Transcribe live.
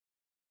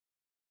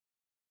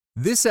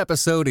This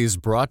episode is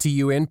brought to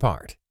you in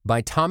part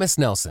by Thomas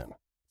Nelson,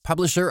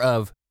 publisher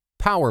of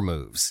Power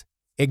Moves: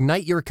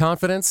 Ignite Your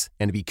Confidence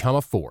and Become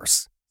a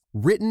Force.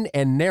 Written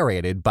and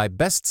narrated by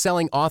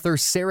best-selling author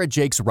Sarah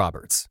Jakes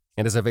Roberts,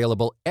 and is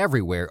available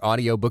everywhere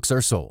audiobooks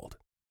are sold.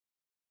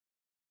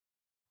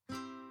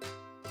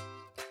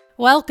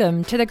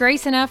 Welcome to the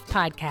Grace Enough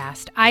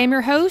podcast. I am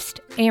your host,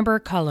 Amber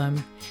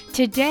Cullum.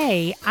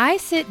 Today, I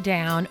sit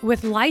down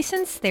with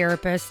licensed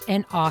therapist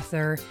and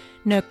author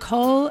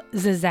Nicole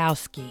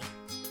Zasowski.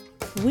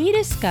 We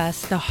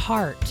discuss the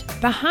heart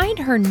behind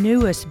her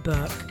newest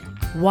book,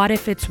 What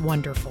If It's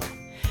Wonderful?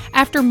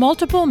 After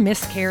multiple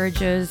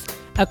miscarriages,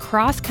 a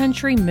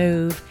cross-country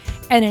move,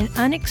 and an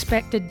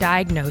unexpected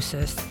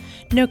diagnosis,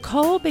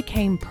 Nicole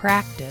became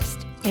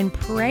practiced in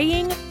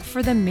praying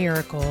for the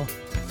miracle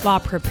while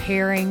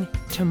preparing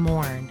to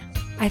mourn.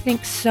 I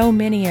think so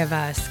many of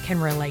us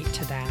can relate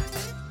to that.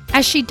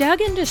 As she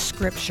dug into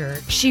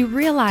scripture, she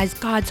realized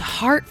God's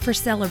heart for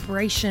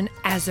celebration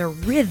as a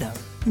rhythm,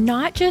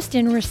 not just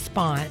in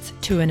response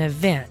to an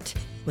event,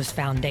 was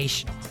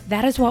foundational.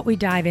 That is what we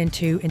dive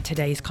into in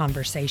today's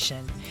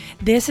conversation.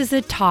 This is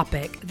a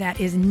topic that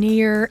is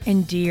near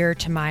and dear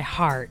to my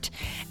heart,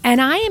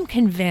 and I am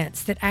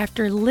convinced that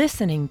after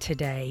listening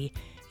today,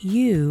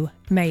 you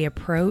may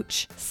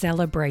approach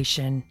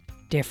celebration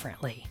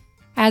differently.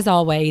 As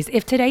always,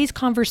 if today's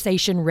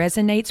conversation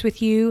resonates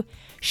with you,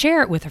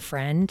 share it with a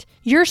friend.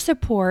 Your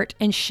support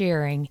and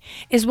sharing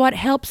is what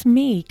helps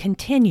me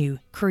continue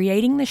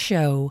creating the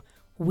show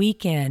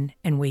week in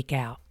and week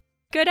out.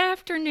 Good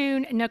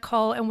afternoon,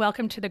 Nicole, and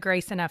welcome to the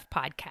Grace Enough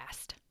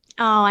podcast.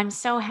 Oh, I'm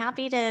so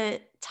happy to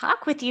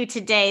talk with you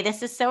today.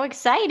 This is so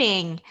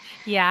exciting.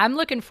 Yeah, I'm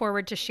looking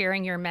forward to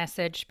sharing your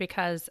message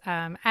because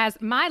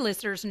as my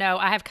listeners know,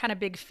 I have kind of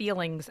big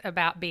feelings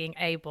about being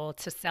able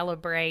to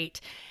celebrate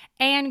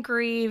and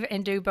grieve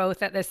and do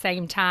both at the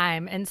same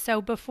time. And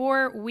so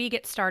before we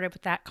get started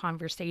with that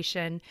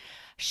conversation,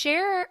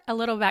 share a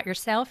little about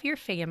yourself, your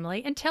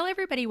family, and tell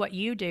everybody what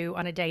you do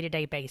on a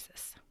day-to-day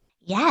basis.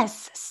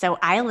 Yes. So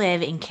I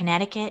live in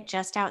Connecticut,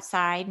 just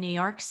outside New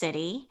York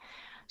City.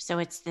 So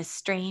it's this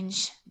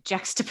strange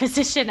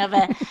juxtaposition of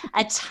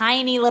a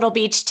tiny little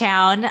beach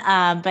town,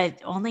 but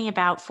only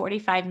about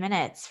 45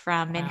 minutes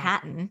from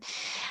Manhattan.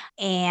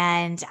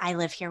 And I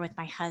live here with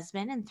my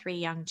husband and 3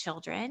 young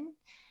children.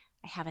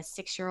 I have a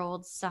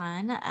 6-year-old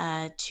son,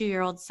 a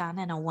 2-year-old son,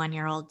 and a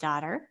 1-year-old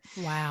daughter.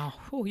 Wow.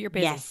 Oh, you're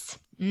busy. Yes.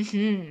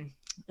 In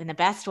the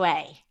best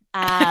way.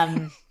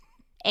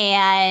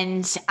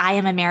 And I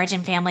am a marriage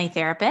and family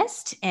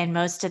therapist. And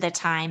most of the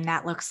time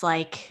that looks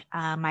like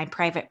my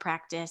private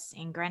practice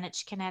in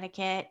Greenwich,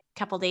 Connecticut, a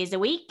couple days a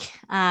week.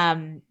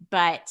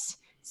 But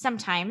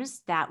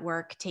sometimes that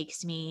work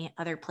takes me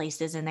other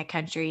places in the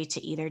country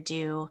to either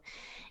do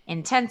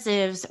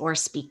intensives or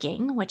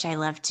speaking, which I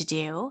love to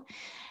do.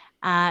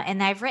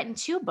 And I've written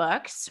 2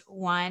 books.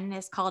 One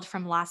is called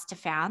From Lost to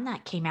Found,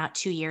 that came out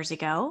 2 years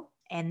ago.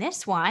 And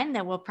this one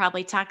that we'll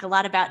probably talk a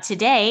lot about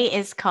today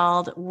is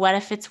called What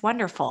If It's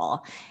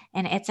Wonderful?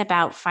 And it's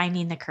about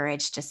finding the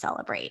courage to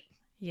celebrate.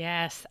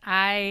 Yes,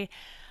 I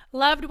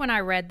loved when I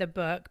read the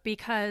book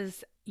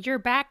because your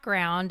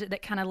background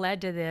that kind of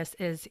led to this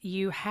is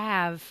you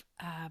have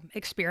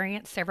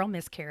experienced several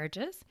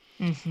miscarriages.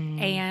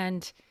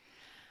 And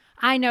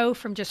I know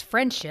from just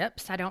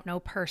friendships, I don't know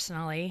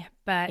personally,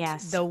 but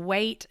Yes. the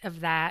weight of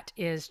that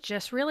is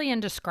just really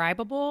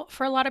indescribable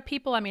for a lot of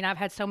people. I mean, I've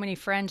had so many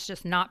friends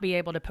just not be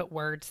able to put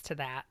words to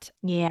that.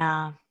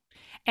 Yeah.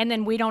 And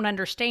then we don't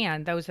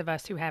understand, those of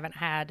us who haven't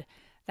had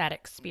that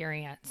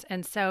experience.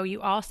 And so you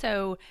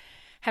also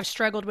have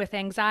struggled with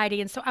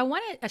anxiety. And so I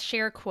want to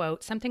share a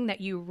quote, something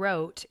that you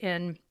wrote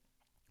in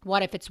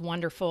What If It's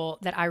Wonderful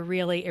that I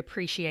really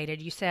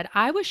appreciated. You said,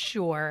 "I was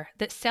sure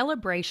that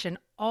celebration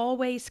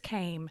always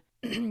came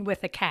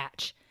with a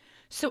catch.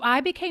 So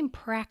I became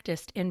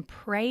practiced in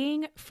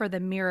praying for the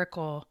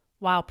miracle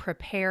while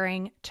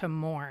preparing to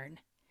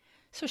mourn."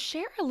 So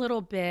share a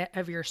little bit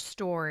of your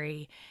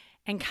story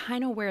and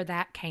kind of where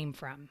that came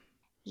from.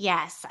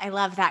 Yes, I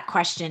love that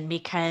question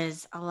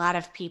because a lot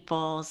of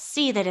people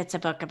see that it's a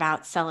book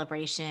about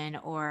celebration,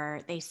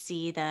 or they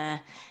see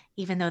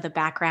even though the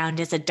background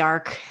is a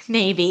dark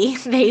navy,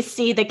 they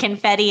see the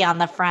confetti on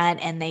the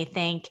front and they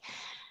think,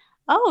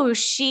 oh,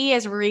 she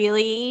is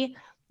really,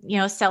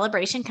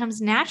 celebration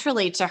comes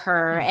naturally to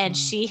her. And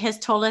she has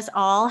told us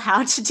all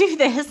how to do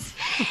this.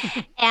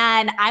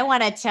 And I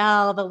want to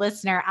tell the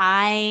listener,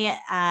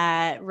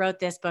 I wrote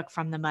this book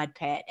from the mud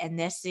pit. And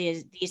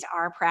these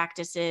are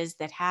practices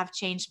that have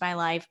changed my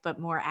life, but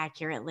more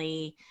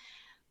accurately,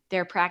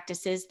 they're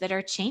practices that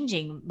are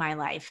changing my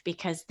life,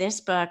 because this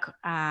book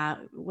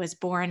was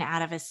born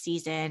out of a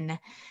season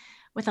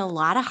with a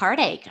lot of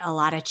heartache, a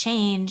lot of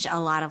change, a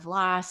lot of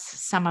loss,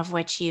 some of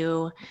which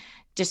you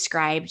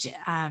described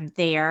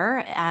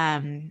there.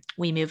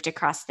 We moved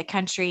across the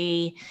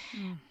country.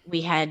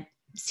 We had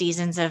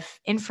seasons of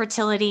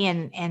infertility,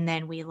 and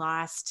then we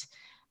lost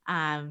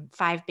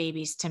 5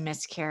 babies to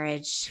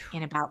miscarriage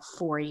in about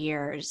 4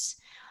 years.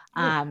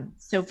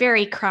 So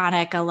very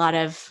chronic, a lot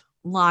of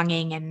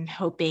longing and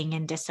hoping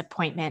and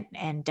disappointment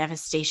and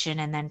devastation,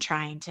 and then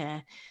trying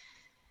to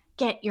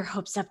get your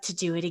hopes up to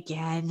do it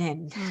again,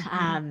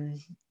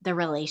 and the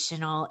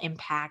relational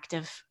impact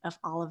of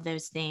all of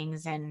those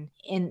things, and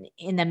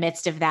in the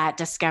midst of that,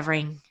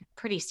 discovering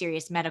pretty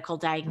serious medical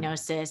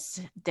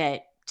diagnosis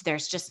that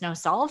there's just no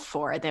solve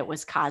for, that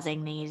was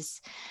causing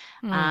these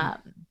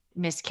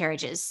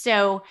miscarriages.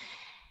 So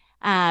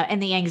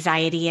and the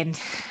anxiety and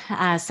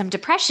some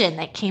depression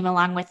that came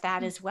along with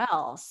that as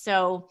well.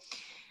 So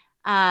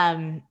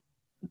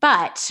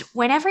but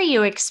whenever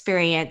you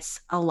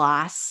experience a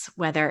loss,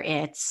 whether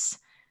it's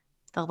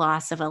the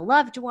loss of a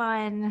loved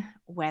one,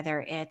 whether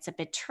it's a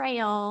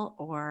betrayal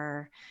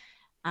or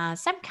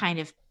some kind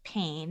of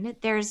pain,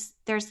 there's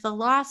the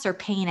loss or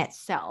pain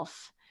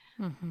itself.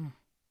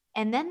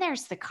 And then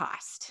there's the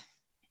cost.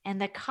 And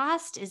the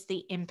cost is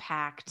the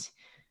impact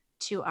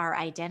to our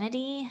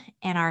identity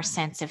and our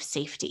sense of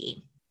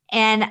safety.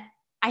 And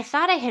I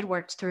thought I had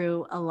worked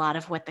through a lot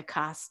of what the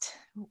cost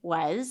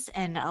was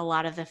and a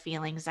lot of the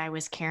feelings I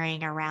was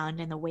carrying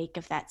around in the wake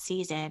of that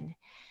season.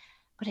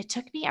 But it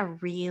took me a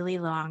really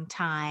long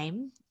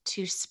time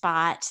to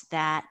spot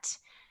that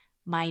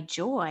my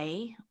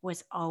joy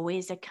was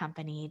always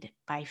accompanied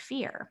by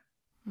fear.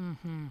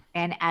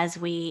 And as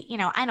we,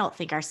 I don't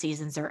think our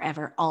seasons are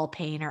ever all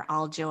pain or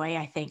all joy.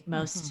 I think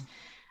most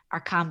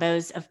are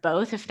combos of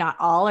both, if not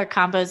all are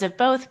combos of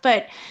both,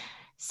 but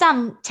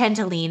some tend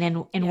to lean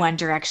in one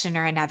direction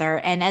or another.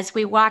 And as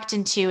we walked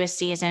into a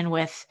season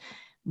with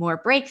more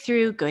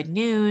breakthrough, good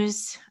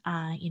news,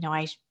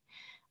 I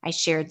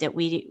shared that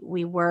we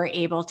were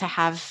able to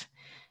have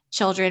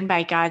children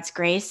by God's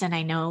grace. And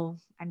I know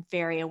I'm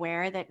very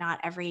aware that not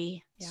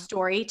every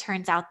story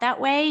turns out that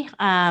way.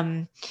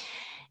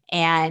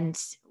 And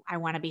I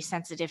want to be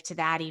sensitive to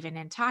that even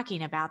in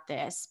talking about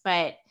this.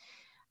 But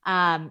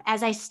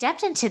as I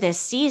stepped into this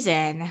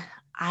season,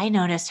 I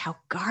noticed how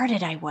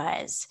guarded I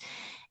was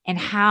and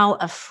how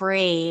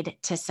afraid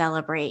to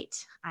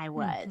celebrate I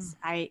was.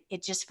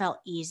 It just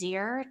felt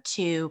easier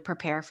to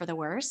prepare for the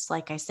worst,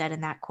 like I said in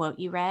that quote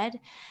you read.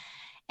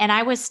 And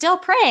I was still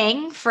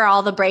praying for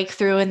all the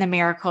breakthrough and the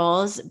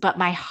miracles, but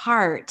my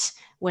heart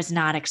was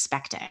not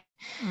expecting.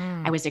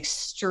 I was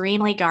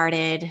extremely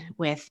guarded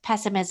with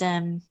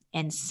pessimism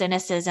and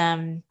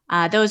cynicism.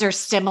 Those are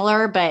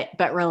similar,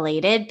 but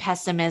related.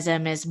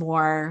 Pessimism is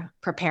more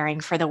preparing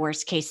for the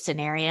worst case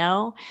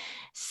scenario.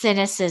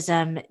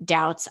 Cynicism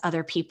doubts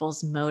other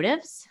people's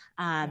motives.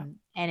 And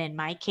in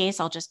my case,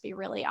 I'll just be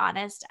really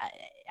honest.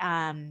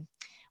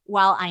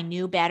 While I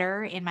knew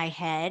better in my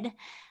head,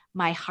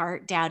 my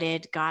heart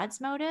doubted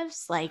God's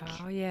motives. Like,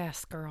 oh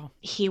yes, girl,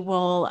 he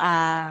will,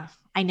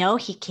 I know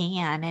he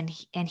can,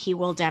 and he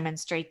will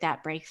demonstrate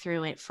that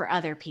breakthrough for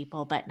other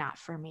people, but not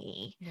for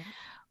me.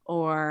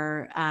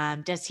 Or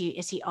is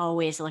he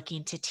always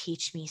looking to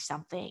teach me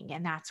something?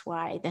 And that's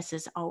why this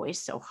is always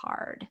so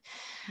hard.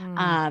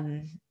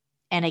 And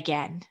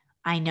again,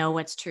 I know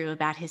what's true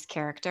about his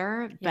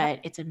character, but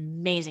it's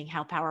amazing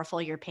how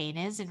powerful your pain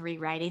is in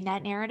rewriting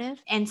that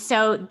narrative. And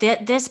so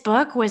this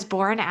book was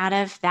born out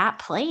of that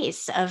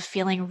place of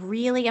feeling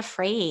really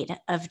afraid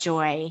of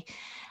joy.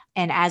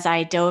 And as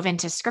I dove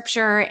into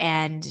scripture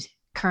and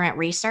current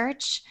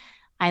research,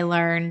 I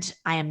learned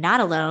I am not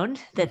alone,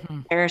 that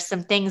there are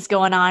some things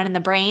going on in the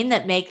brain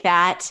that make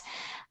that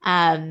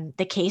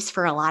the case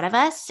for a lot of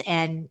us.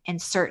 And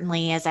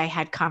certainly as I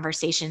had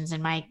conversations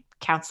in my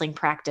counseling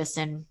practice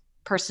and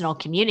personal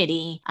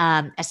community,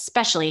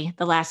 especially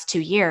the last 2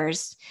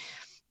 years,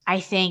 I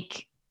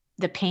think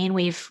the pain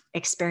we've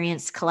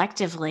experienced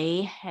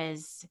collectively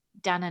has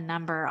done a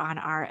number on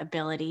our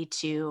ability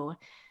to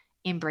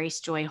embrace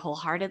joy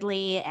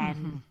wholeheartedly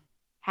and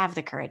have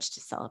the courage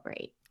to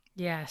celebrate.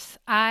 Yes,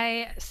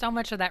 so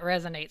much of that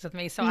resonates with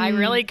me. So I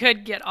really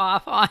could get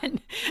off on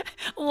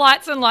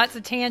lots and lots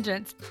of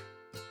tangents.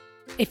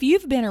 If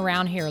you've been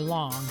around here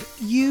long,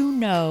 you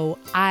know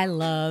I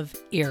love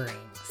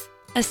earrings,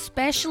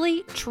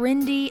 especially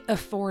trendy,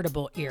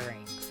 affordable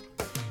earrings.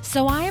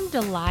 So I am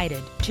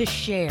delighted to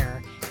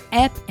share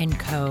Ep &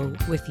 Co.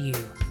 with you.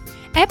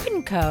 Ep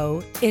 &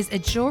 Co. is a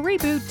jewelry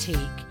boutique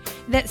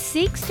that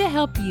seeks to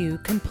help you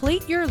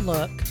complete your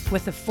look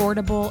with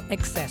affordable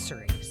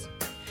accessories.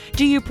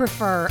 Do you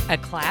prefer a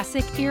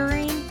classic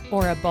earring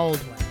or a bold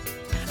one?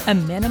 A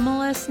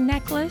minimalist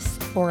necklace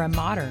or a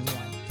modern one?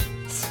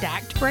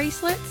 Stacked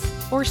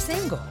bracelets or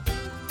single?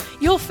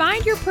 You'll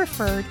find your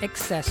preferred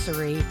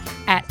accessory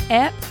at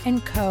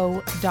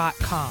epandco.com.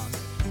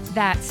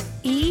 That's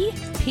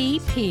EPP&CO.com.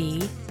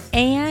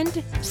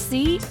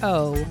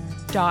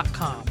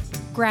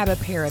 Grab a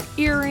pair of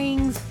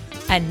earrings,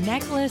 a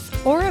necklace,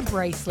 or a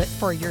bracelet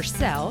for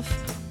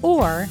yourself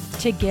or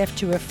to gift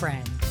to a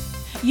friend.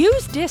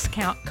 Use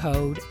discount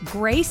code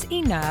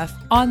GRACEENOUGH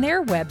on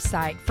their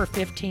website for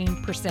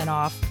 15%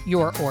 off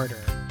your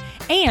order.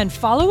 And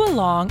follow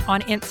along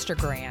on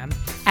Instagram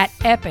at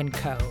Ep &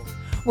 Co.,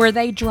 where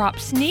they drop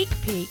sneak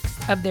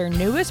peeks of their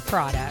newest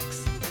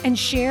products and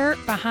share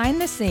behind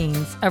the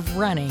scenes of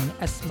running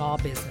a small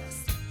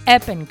business.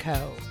 Ep &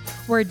 Co.,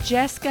 where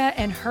Jessica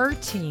and her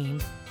team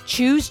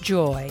choose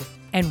joy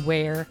and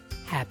wear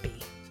happy.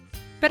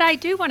 But I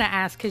do want to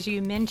ask, because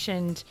you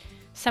mentioned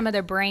some of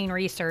the brain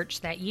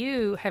research that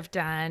you have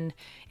done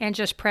and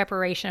just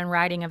preparation and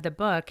writing of the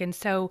book. And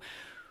so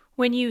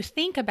when you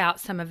think about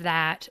some of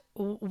that,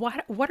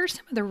 what are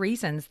some of the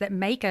reasons that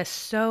make us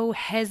so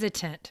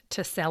hesitant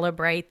to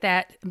celebrate,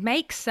 that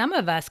make some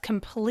of us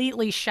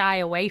completely shy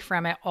away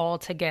from it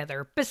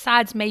altogether,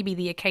 besides maybe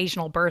the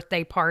occasional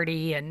birthday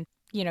party and,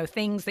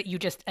 things that you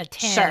just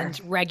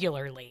attend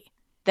regularly?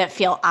 That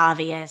feel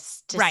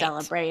obvious to Right.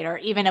 celebrate, or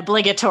even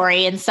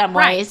obligatory in some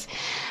Right. ways.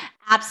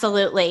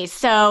 Absolutely.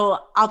 So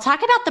I'll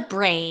talk about the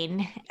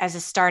brain as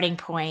a starting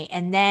point,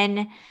 and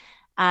then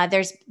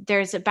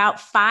there's about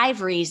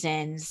 5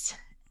 reasons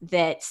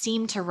that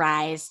seem to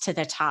rise to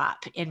the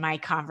top in my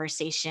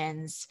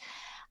conversations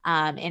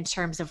in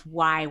terms of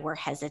why we're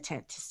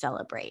hesitant to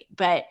celebrate.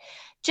 But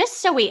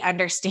just so we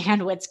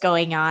understand what's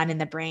going on in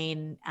the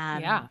brain,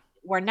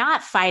 we're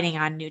not fighting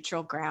on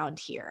neutral ground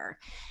here.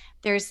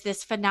 There's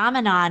this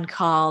phenomenon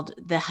called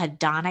the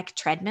hedonic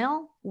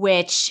treadmill,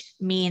 which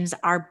means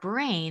our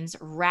brains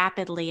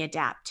rapidly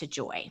adapt to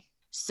joy.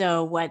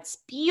 So what's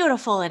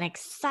beautiful and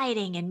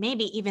exciting, and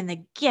maybe even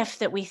the gift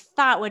that we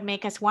thought would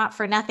make us want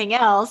for nothing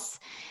else,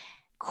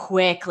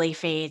 quickly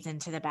fades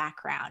into the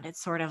background.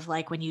 It's sort of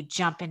like when you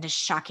jump into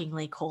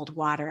shockingly cold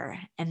water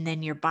and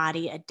then your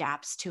body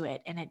adapts to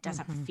it and it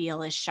doesn't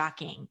feel as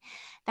shocking.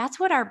 That's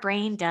what our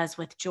brain does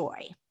with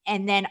joy.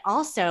 And then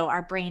also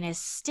our brain is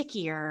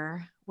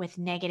stickier with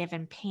negative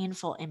and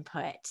painful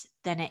input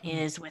than it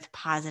is with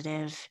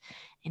positive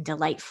and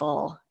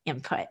delightful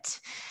input.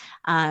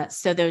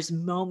 So those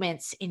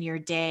moments in your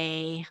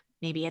day,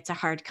 maybe it's a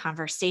hard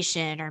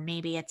conversation, or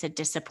maybe it's a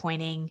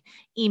disappointing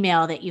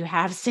email that you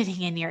have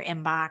sitting in your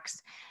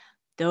inbox.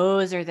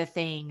 Those are the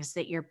things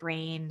that your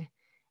brain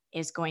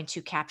is going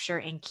to capture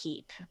and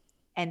keep.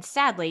 And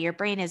sadly, your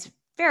brain is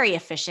very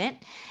efficient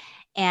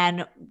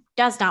and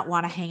does not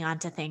want to hang on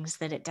to things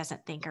that it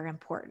doesn't think are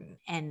important.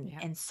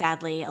 And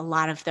sadly, a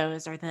lot of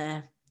those are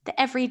the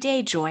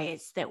everyday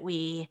joys that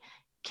we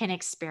can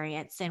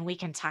experience, and we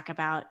can talk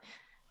about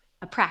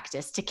a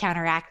practice to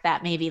counteract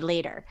that maybe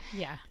later.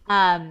 Yeah.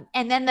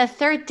 And then the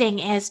third thing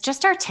is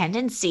just our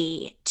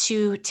tendency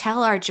to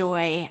tell our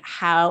joy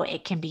how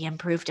it can be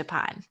improved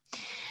upon.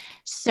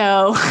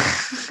 So,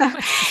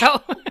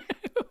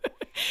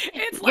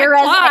 it's like,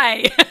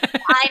 why?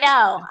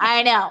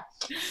 I know.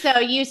 So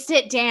you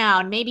sit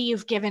down, maybe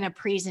you've given a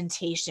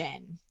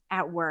presentation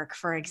at work,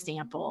 for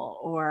example,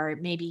 or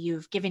maybe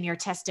you've given your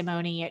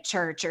testimony at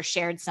church or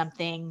shared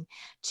something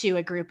to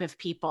a group of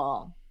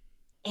people.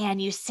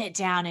 And you sit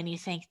down and you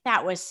think,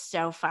 that was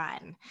so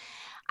fun.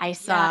 I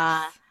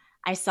saw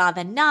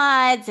the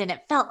nods, and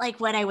it felt like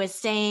what I was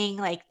saying,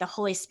 like the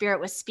Holy Spirit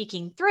was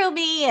speaking through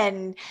me,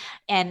 and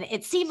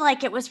it seemed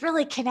like it was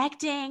really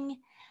connecting.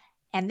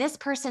 And this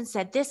person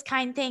said this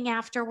kind thing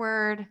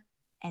afterward.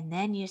 And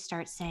then you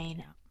start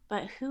saying,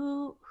 but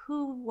who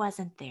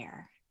wasn't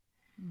there?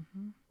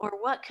 Mm-hmm. Or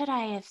what could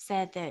I have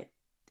said that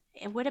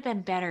it would have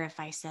been better if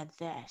I said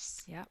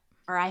this? Yep.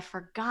 Or I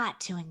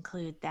forgot to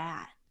include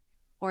that.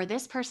 Or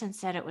this person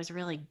said it was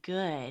really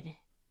good.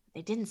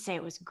 They didn't say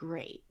it was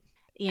great.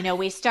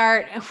 We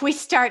start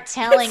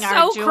telling it's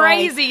our so joy.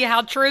 Crazy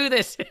how true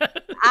this is.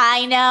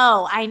 I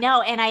know.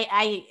 And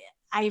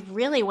I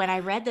really, when I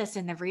read this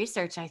in the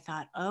research, I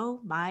thought,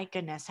 oh my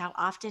goodness, how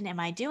often am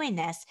I doing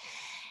this?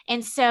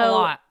 And so, a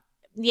lot.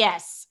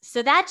 Yes.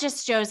 So that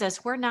just shows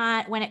us we're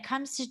not, when it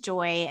comes to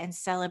joy and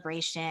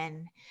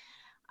celebration,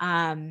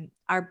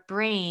 our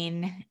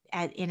brain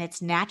in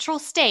its natural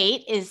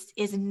state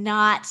is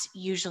not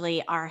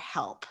usually our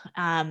help.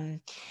 And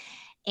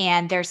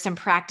there's some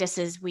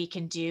practices we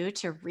can do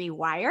to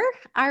rewire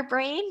our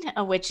brain,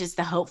 which is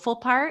the hopeful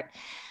part.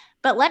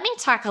 But let me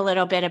talk a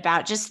little bit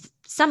about just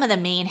some of the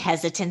main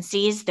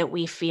hesitancies that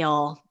we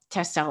feel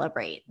to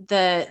celebrate.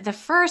 The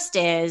first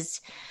is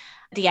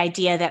the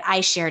idea that I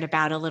shared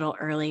about a little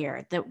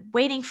earlier, that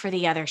waiting for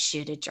the other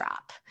shoe to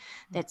drop,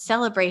 that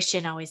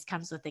celebration always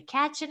comes with a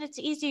catch, and it's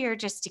easier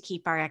just to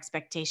keep our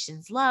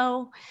expectations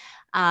low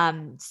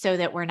so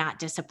that we're not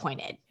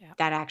disappointed. Yeah.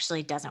 That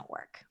actually doesn't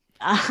work.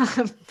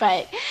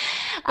 But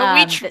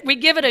we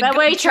give it a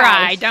good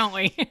try, don't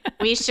we?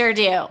 We sure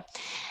do.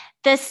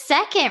 The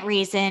second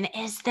reason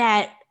is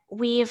that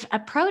we've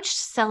approached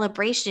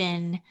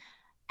celebration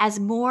as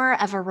more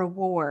of a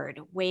reward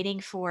waiting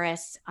for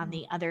us on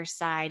the other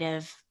side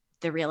of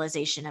the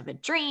realization of a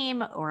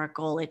dream or a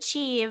goal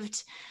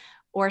achieved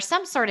or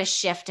some sort of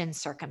shift in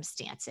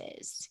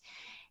circumstances.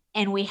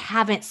 And we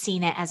haven't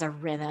seen it as a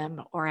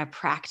rhythm or a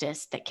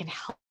practice that can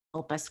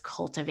help us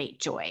cultivate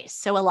joy.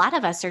 So a lot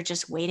of us are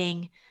just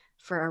waiting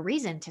for a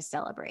reason to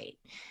celebrate.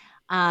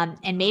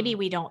 And maybe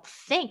we don't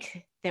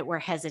think that we're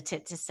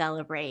hesitant to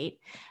celebrate,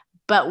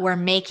 but we're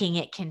making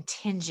it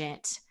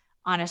contingent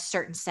on a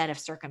certain set of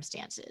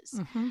circumstances.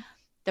 Mm-hmm.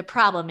 The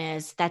problem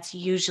is that's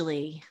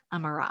usually a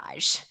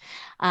mirage,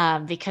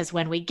 because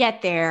when we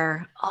get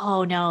there,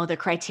 oh no, the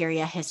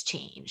criteria has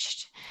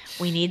changed.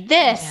 We need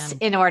this Man.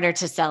 in order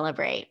to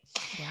celebrate.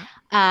 Yeah.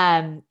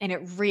 And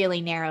it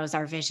really narrows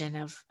our vision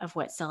of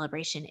what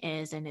celebration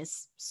is, and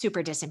is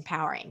super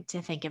disempowering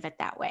to think of it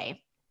that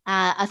way.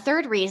 A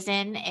third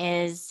reason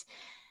is,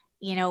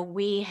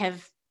 we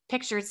have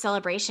pictured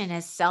celebration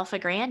as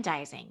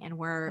self-aggrandizing, and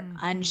we're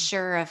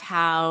unsure of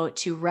how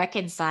to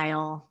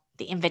reconcile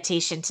the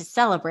invitation to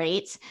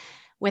celebrate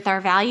with our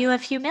value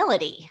of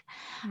humility.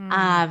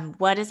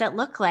 What does it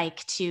look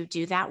like to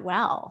do that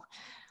well?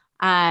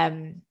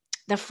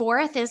 The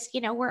fourth is,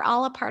 we're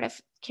all a part of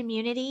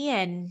community,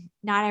 and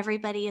not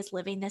everybody is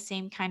living the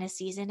same kind of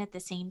season at the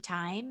same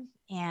time.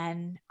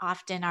 And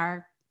often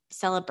our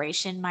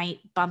celebration might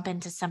bump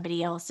into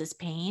somebody else's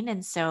pain.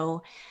 And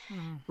so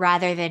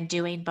rather than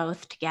doing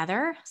both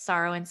together,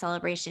 sorrow and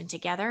celebration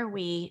together,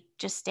 we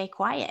just stay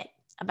quiet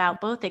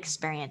about both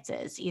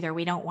experiences. Either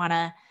we don't want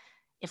to,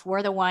 if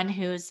we're the one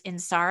who's in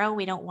sorrow,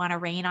 we don't want to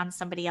rain on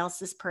somebody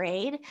else's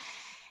parade.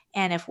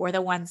 And if we're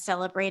the one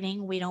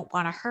celebrating, we don't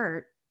want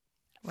to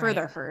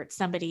further hurt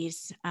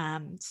somebody's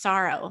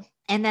sorrow.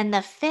 And then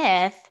the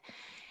fifth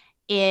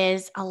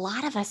is, a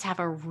lot of us have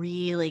a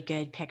really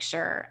good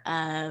picture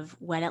of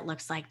what it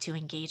looks like to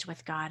engage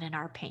with God in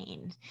our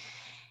pain.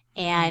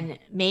 And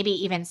maybe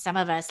even some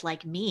of us,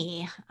 like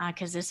me,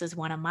 because this is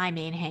one of my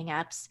main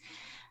hangups,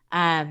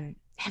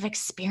 have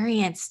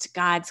experienced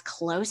God's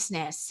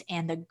closeness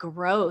and the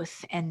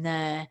growth and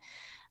the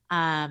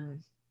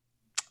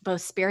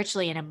both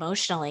spiritually and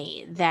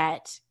emotionally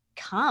that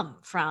come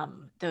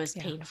from those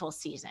painful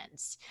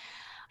seasons.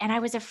 And I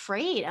was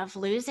afraid of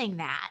losing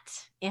that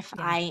if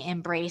I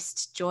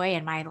embraced joy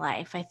in my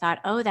life. I thought,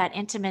 oh, that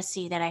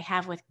intimacy that I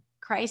have with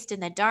Christ in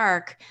the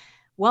dark,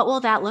 what will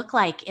that look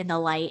like in the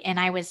light? And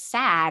I was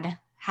sad,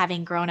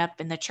 having grown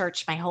up in the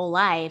church my whole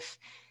life,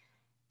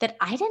 that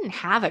I didn't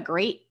have a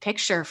great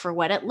picture for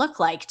what it looked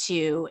like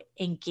to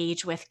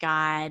engage with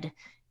God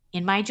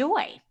in my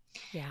joy.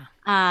 Yeah.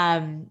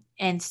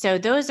 And so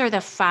those are the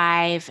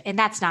five, and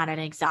that's not an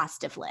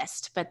exhaustive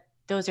list, but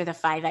those are the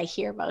five I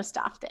hear most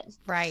often.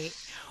 Right.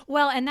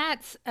 Well, and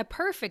that's a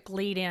perfect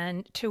lead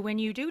in to when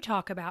you do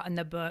talk about in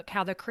the book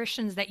how the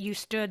Christians that you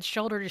stood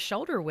shoulder to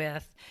shoulder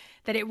with,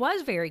 that it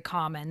was very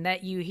common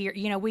that you hear,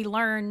 we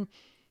learn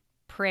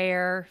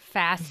prayer,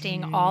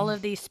 fasting, all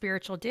of these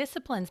spiritual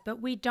disciplines, but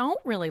we don't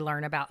really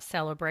learn about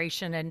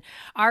celebration. And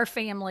our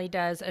family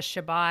does a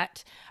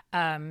Shabbat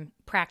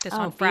practice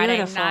on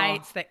Friday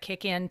nights that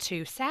kick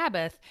into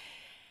Sabbath.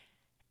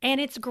 And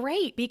it's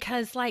great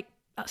because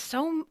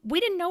so we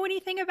didn't know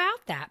anything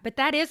about that, but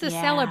that is a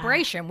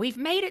celebration. We've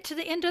made it to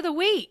the end of the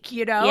week,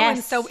 Yes.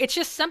 And so it's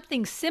just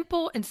something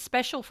simple and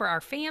special for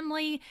our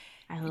family.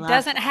 It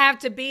doesn't have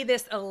to be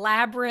this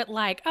elaborate,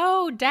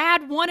 oh,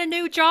 Dad won a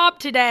new job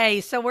today,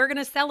 so we're going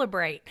to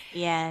celebrate.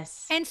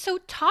 Yes. And so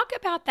talk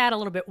about that a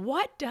little bit.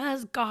 What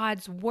does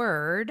God's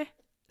word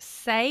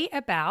say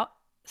about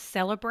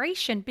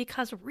celebration?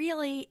 Because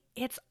really,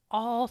 it's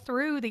all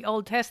through the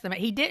Old Testament.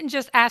 He didn't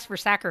just ask for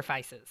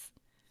sacrifices.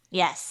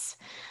 Yes.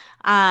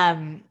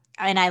 And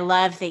I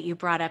love that you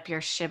brought up your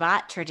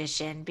Shabbat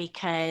tradition,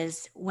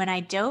 because when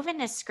I dove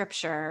into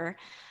scripture,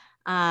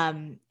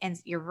 and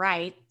you're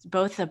right,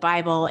 both the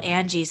Bible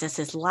and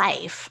Jesus's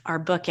life are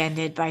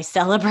bookended by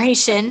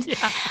celebration.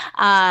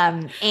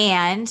 And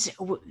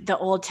the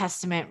Old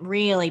Testament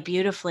really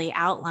beautifully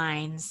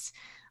outlines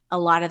a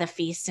lot of the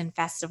feasts and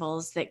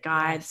festivals that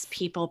God's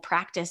people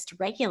practiced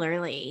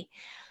regularly.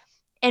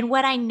 And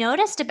what I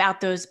noticed about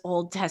those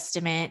Old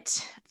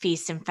Testament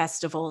feasts and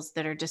festivals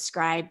that are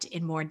described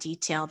in more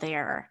detail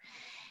there,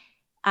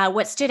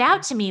 what stood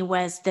out to me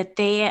was that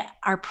they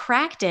are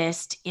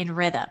practiced in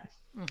rhythm.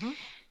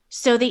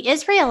 So the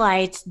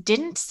Israelites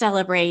didn't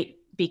celebrate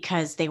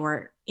because they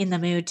were in the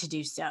mood to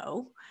do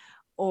so,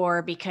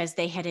 or because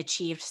they had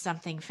achieved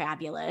something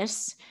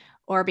fabulous,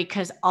 or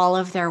because all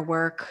of their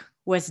work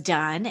was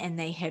done and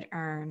they had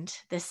earned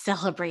this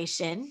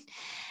celebration.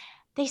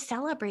 They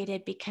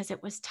celebrated because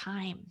it was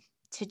time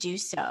to do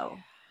so.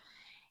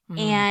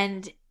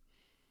 And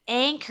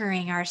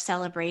anchoring our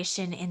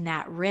celebration in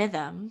that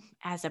rhythm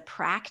as a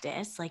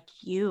practice, like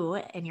you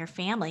and your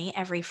family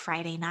every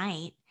Friday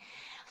night,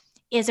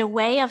 is a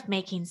way of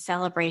making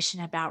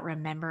celebration about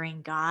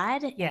remembering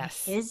God and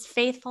his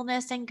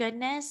faithfulness and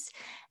goodness,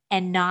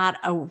 and not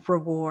a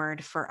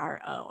reward for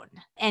our own.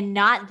 And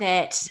not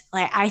that,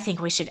 I think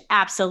we should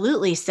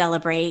absolutely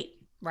celebrate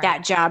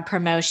that job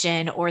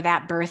promotion or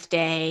that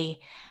birthday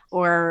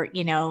or,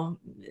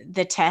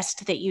 the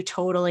test that you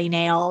totally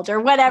nailed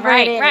or whatever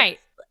it is.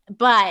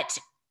 But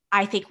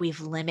I think we've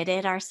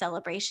limited our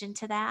celebration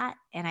to that.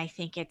 And I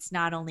think it's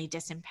not only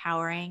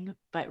disempowering,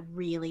 but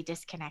really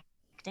disconnecting.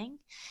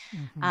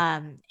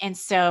 And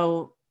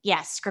so,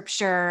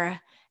 scripture,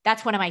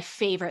 that's one of my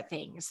favorite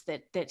things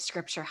that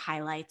scripture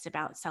highlights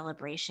about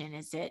celebration,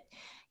 is that,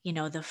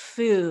 the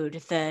food,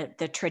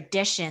 the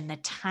tradition, the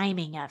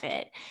timing of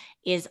it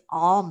is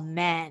all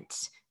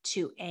meant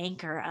to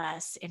anchor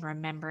us in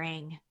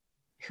remembering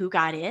who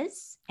God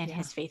is and Yeah.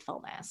 his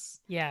faithfulness.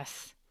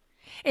 Yes.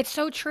 It's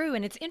so true.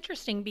 And it's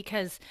interesting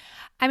because,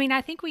 I mean,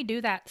 I think we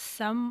do that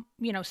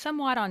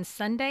somewhat on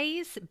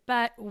Sundays,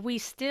 but we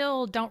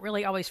still don't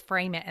really always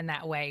frame it in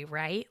that way,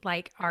 right?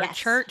 Like our Yes.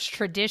 church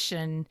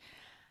tradition,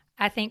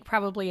 I think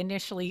probably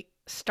initially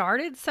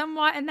started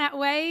somewhat in that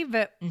way,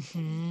 but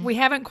Mm-hmm. we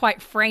haven't quite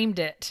framed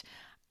it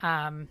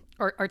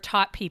or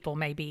taught people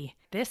maybe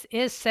this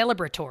is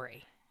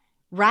celebratory.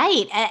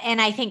 Right.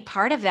 And I think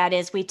part of that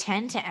is we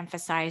tend to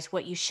emphasize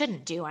what you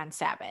shouldn't do on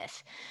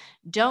Sabbath.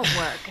 Don't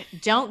work.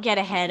 Don't get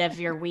ahead of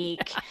your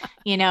week.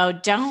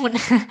 Don't,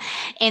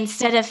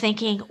 instead of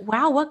thinking,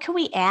 wow, what can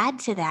we add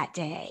to that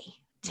day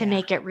to Yeah.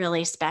 make it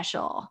really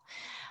special?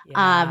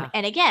 Yeah.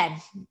 And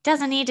again,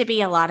 doesn't need to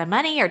be a lot of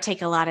money or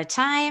take a lot of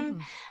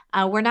time.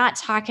 We're not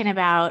talking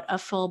about a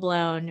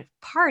full-blown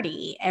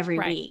party every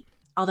Right. week,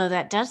 although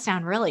that does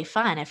sound really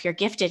fun if you're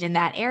gifted in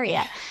that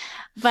area.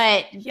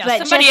 But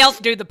somebody else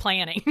do the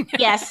planning.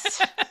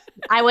 Yes,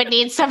 I would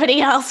need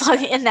somebody else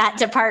in that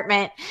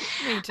department.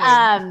 Me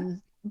too.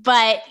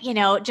 But,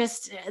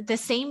 just the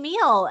same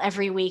meal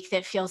every week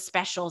that feels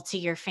special to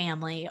your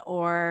family,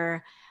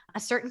 or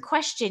a certain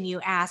question you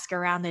ask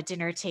around the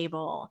dinner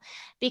table.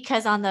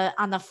 Because on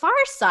the far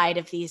side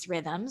of these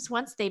rhythms,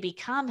 once they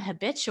become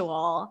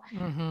habitual,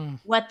 Mm-hmm.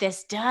 what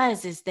this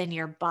does is then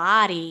your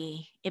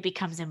body, it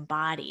becomes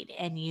embodied,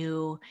 and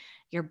your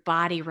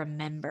body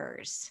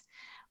remembers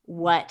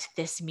what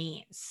this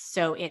means.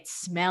 So it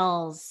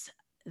smells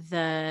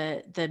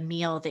the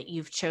meal that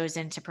you've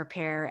chosen to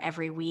prepare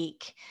every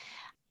week,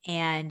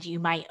 and you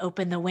might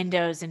open the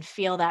windows and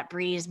feel that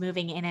breeze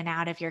moving in and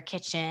out of your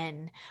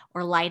kitchen,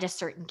 or light a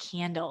certain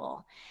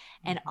candle,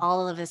 and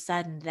all of a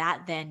sudden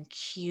that then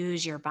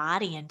cues your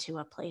body into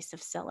a place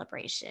of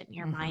celebration,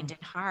 your mind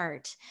and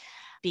heart,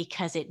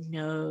 because it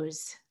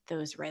knows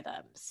those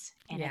rhythms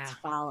and it's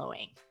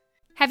following.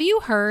 Have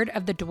you heard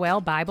of the Dwell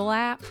Bible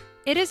app?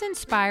 It is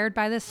inspired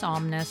by the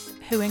psalmist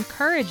who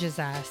encourages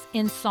us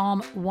in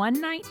Psalm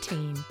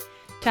 119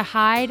 to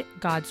hide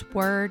God's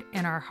word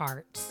in our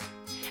hearts.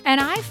 And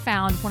I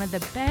found one of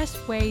the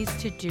best ways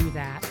to do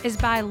that is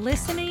by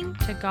listening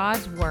to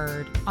God's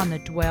word on the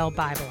Dwell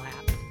Bible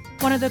app.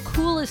 One of the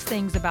coolest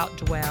things about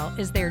Dwell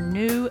is their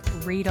new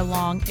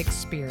read-along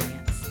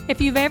experience. If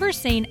you've ever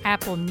seen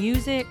Apple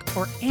Music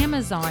or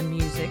Amazon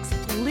Music's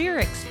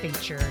lyrics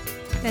feature,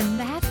 then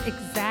that's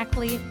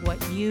exactly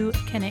what you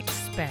can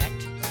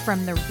expect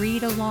from the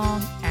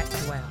read-along at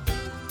Dwell.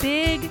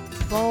 Big,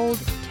 bold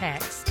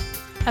text,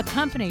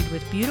 accompanied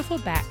with beautiful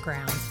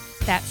backgrounds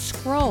that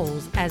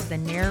scrolls as the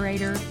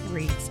narrator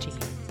reads to you.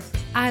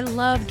 I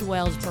love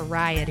Dwell's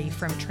variety,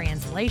 from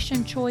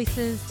translation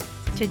choices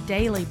to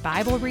daily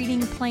Bible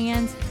reading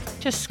plans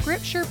to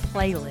scripture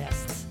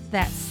playlists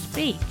that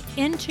speak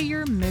into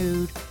your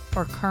mood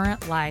or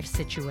current life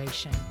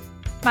situation.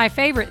 My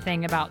favorite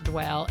thing about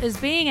Dwell is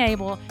being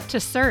able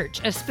to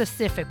search a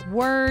specific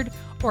word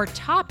or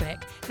topic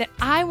that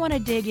I want to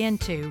dig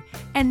into,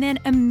 and then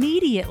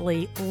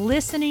immediately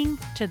listening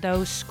to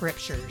those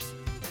scriptures.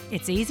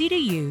 It's easy to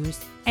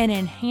use and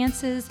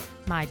enhances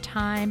my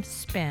time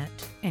spent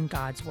in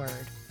God's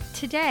Word.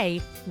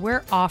 Today,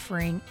 we're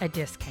offering a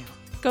discount.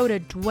 Go to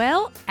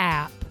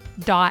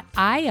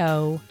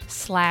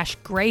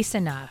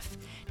dwellapp.io/graceenough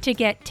to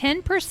get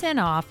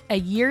 10% off a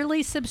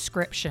yearly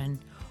subscription,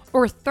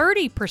 or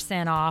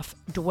 30% off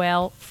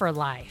Dwell for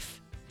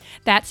life.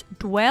 That's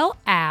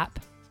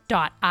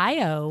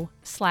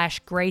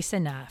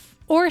dwellapp.io/graceenough,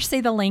 or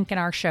see the link in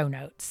our show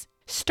notes.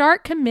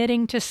 Start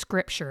committing to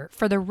Scripture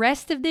for the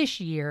rest of this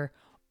year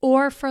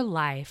or for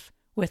life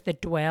with the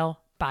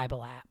Dwell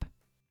Bible app.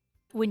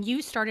 When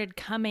you started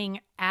coming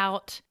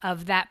out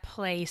of that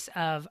place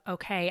of,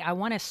 okay, I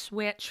want to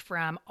switch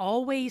from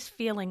always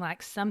feeling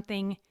like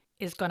something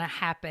is going to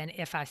happen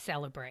if I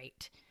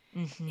celebrate,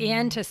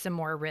 into some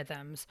more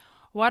rhythms,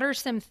 what are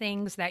some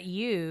things that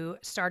you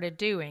started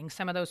doing,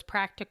 some of those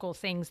practical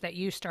things that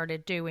you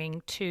started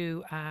doing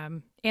to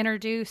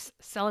introduce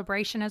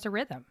celebration as a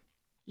rhythm?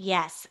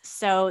 Yes.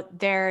 So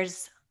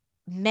there's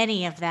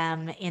many of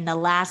them in the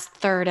last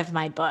third of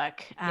my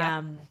book.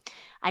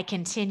 I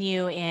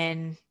continue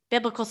in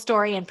biblical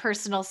story and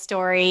personal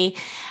story.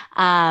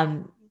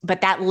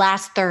 But that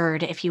last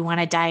third, if you want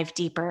to dive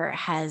deeper,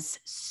 has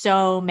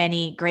so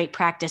many great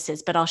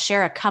practices, but I'll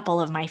share a couple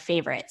of my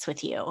favorites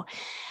with you.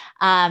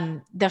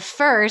 The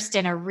first,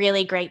 and a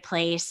really great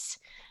place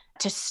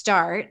to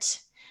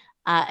start,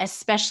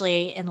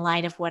 especially in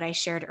light of what I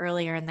shared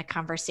earlier in the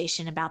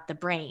conversation about the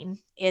brain,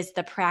 is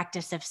the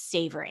practice of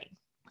savoring.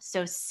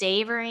 So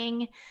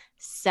savoring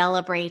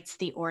celebrates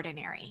the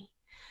ordinary.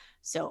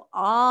 So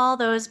all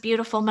those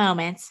beautiful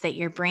moments that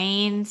your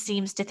brain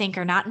seems to think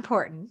are not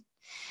important,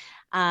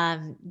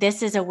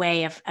 this is a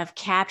way of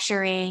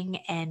capturing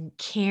and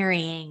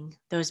carrying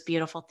those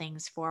beautiful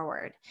things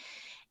forward.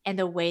 And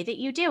the way that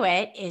you do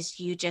it is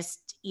you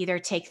just either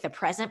take the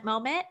present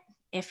moment,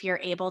 if you're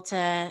able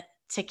to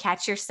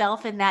catch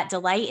yourself in that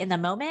delight in the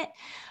moment,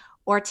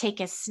 or take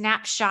a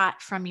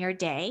snapshot from your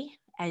day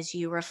as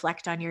you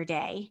reflect on your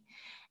day.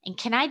 And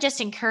can I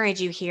just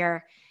encourage you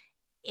here,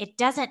 it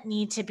doesn't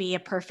need to be a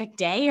perfect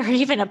day or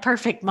even a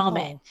perfect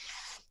moment. Oh.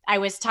 I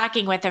was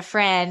talking with a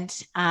friend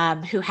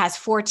who has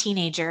 4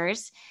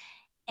 teenagers.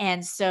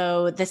 And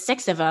so the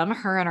 6 of them,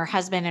 her and her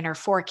husband and her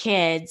 4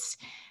 kids,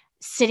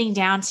 sitting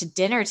down to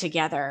dinner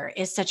together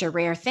is such a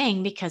rare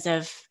thing because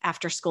of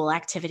after school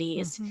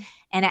activities. Mm-hmm.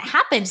 And it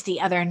happened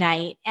the other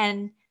night.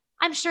 And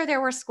I'm sure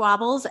there were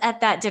squabbles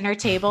at that dinner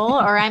table,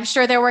 or I'm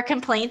sure there were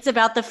complaints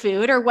about the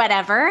food or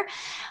whatever.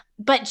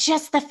 But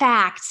just the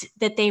fact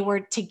that they were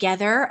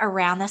together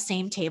around the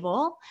same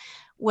table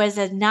was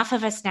enough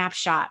of a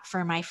snapshot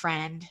for my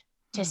friend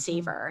to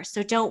savor.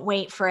 So don't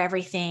wait for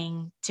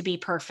everything to be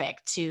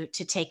perfect to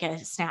take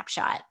a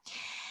snapshot.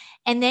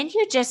 And then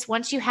you just,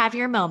 once you have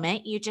your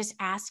moment, you just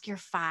ask your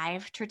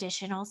 5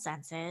 traditional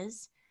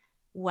senses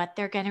what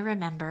they're going to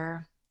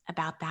remember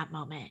about that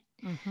moment.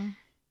 Mm-hmm.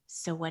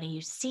 So what are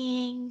you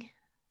seeing?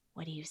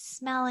 What are you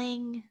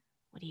smelling?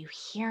 What are you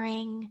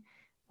hearing?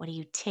 What are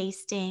you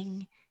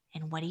tasting?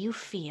 And what do you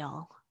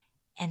feel?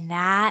 And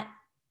that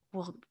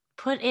will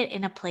put it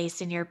in a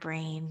place in your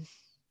brain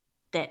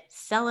that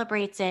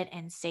celebrates it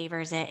and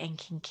savors it and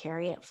can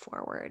carry it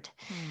forward.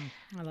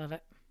 I love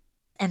it.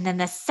 And then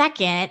the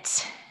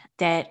second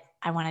that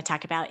I want to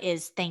talk about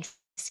is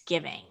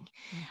Thanksgiving.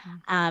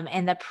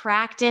 And the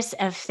practice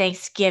of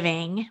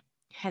Thanksgiving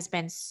has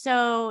been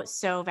so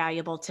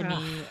valuable to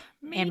me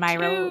in my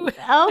too.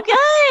 Oh,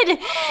 good.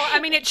 I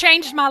mean, it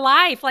changed my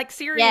life. Like,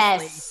 seriously.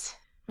 Yes.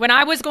 When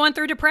I was going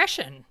through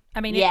depression, I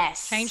mean,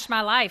 Yes. it changed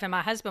my life. And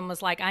my husband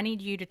was like, I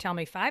need you to tell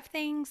me 5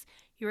 things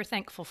you are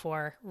thankful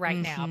for right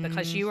now,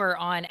 because you are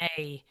on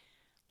a,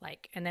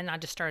 like, and then I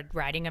just started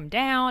writing them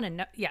down.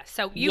 And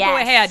so you go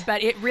ahead,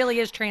 but it really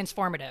is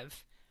transformative.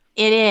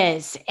 It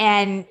is.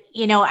 And,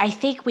 you know, I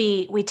think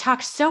we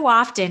talk so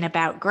often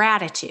about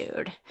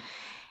gratitude,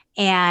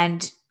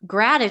 and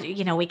gratitude,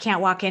 you know, we can't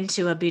walk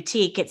into a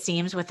boutique, it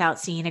seems, without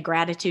seeing a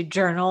gratitude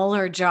journal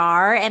or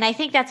jar. And I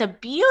think that's a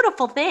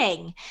beautiful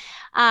thing,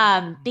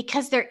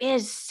 because there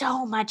is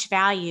so much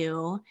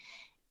value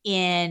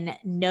in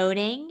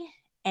noting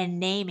and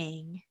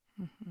naming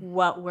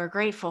what we're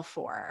grateful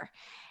for.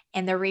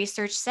 And the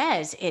research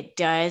says it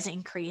does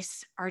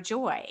increase our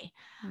joy.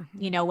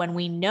 You know, when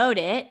we note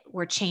it,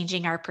 we're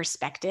changing our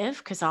perspective,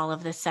 because all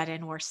of a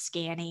sudden we're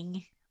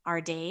scanning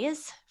our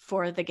days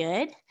for the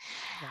good.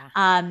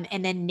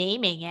 And then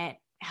naming it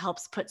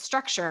helps put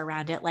structure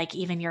around it. Like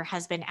even your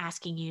husband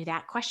asking you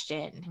that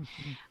question,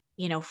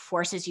 you know,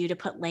 forces you to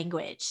put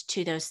language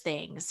to those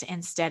things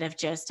instead of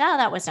just, oh,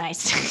 that was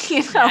nice.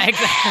 You know? Yeah,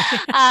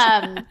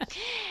 exactly.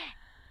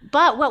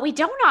 But what we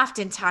don't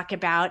often talk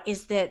about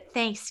is that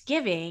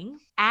Thanksgiving,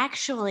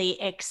 actually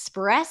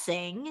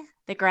expressing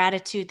the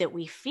gratitude that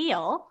we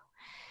feel,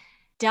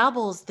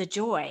 doubles the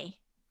joy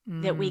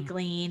that we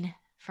glean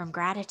from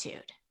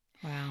gratitude.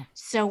 Wow.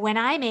 So when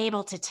I'm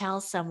able to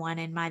tell someone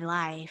in my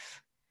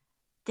life,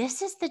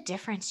 this is the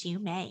difference you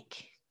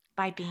make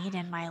by being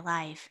in my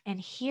life,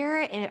 and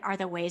here are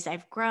the ways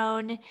I've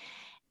grown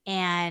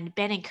and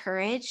been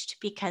encouraged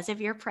because of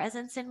your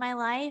presence in my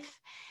life.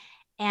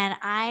 And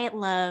I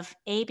love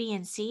A, B,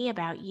 and C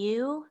about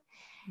you.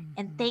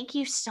 And thank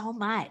you so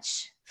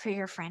much for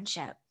your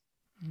friendship.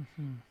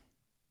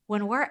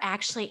 When we're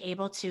actually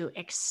able to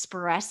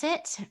express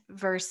it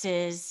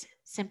versus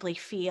simply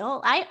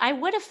feel, I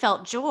would have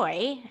felt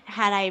joy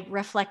had I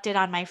reflected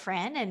on my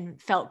friend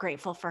and felt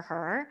grateful for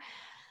her.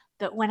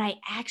 But when I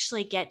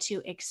actually get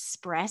to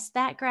express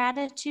that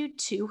gratitude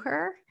to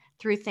her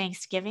through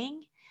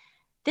Thanksgiving,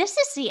 this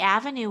is the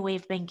avenue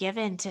we've been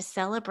given to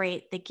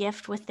celebrate the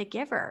gift with the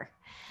giver.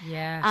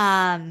 Yes.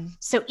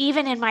 So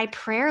even in my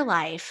prayer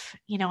life,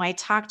 you know, I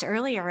talked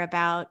earlier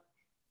about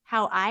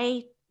how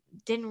I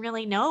didn't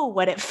really know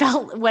what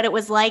it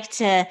was like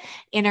to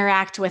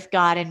interact with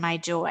God in my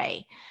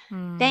joy.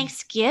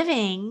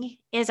 Thanksgiving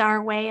is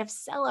our way of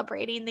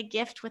celebrating the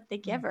gift with the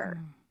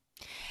giver.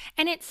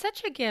 And it's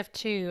such a gift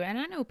too. And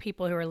I know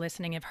people who are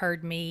listening have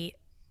heard me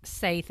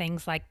say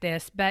things like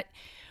this, but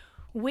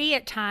we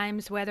at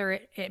times, whether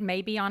it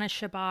may be on a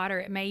Shabbat or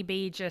it may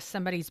be just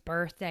somebody's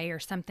birthday or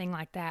something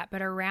like that,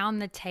 but around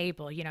the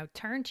table, you know,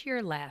 turn to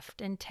your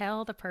left and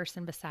tell the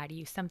person beside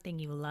you something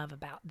you love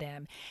about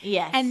them.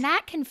 Yes. And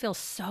that can feel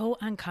so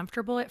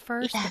uncomfortable at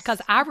first,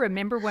 because I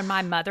remember when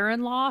my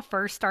mother-in-law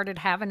first started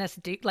having us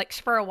do, like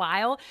for a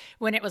while,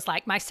 when it was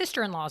like my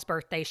sister-in-law's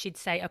birthday, she'd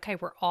say, okay,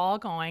 we're all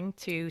going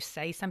to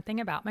say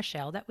something about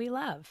Michelle that we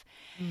love.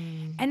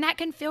 And that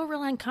can feel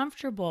real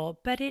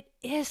uncomfortable, but it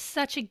is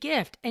such a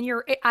gift. And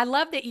I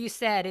love that you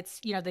said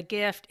it's, you know, the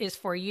gift is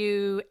for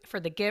you, for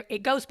the gift.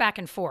 It goes back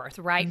and forth,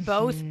 right?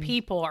 Both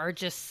people are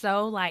just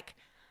so like,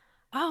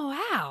 oh,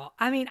 wow.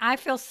 I mean, I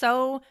feel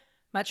so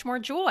much more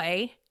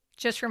joy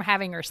just from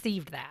having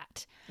received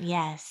that.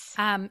 Yes.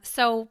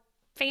 So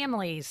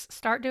families,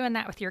 start doing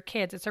that with your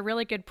kids. It's a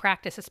really good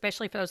practice,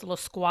 especially for those little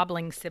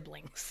squabbling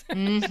siblings.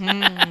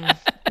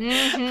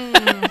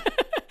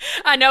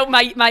 I I know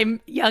my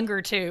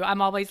younger too.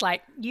 I'm always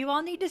like, you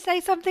all need to say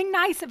something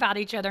nice about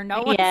each other.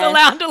 No one's Yes.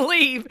 allowed to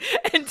leave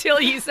until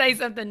you say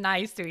something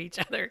nice to each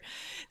other.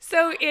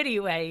 So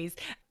anyways,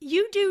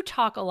 you do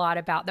talk a lot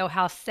about though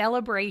how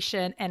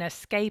celebration and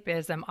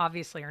escapism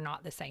obviously are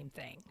not the same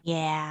thing.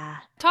 Yeah.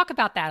 Talk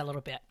about that a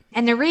little bit.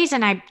 And the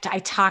reason I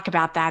talk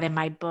about that in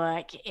my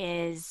book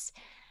is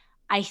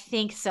I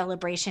think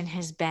celebration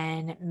has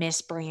been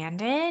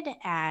misbranded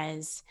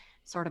as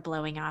sort of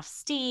blowing off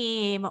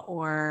steam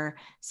or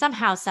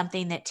somehow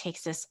something that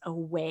takes us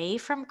away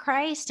from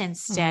Christ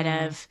instead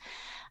of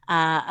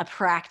a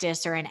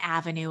practice or an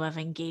avenue of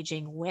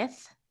engaging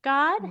with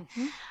God.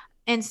 Mm-hmm.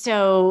 And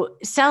so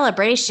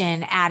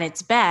celebration at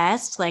its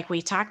best, like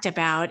we talked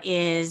about,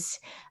 is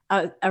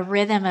a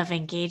rhythm of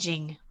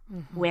engaging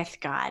with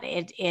God.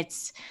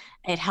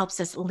 It helps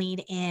us lean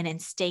in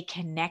and stay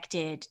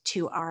connected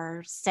to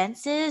our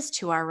senses,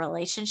 to our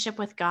relationship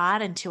with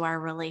God, and to our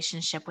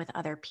relationship with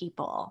other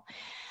people.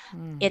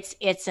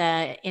 It's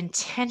a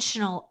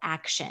intentional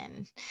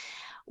action,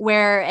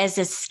 whereas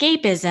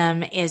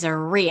escapism is a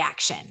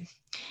reaction.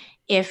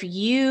 If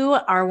you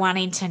are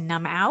wanting to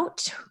numb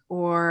out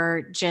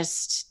or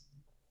just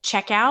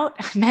check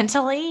out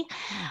mentally,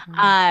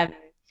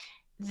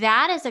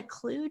 that is a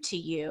clue to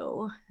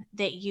you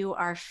that you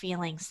are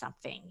feeling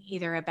something,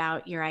 either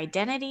about your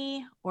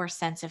identity or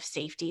sense of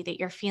safety, that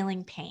you're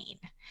feeling pain,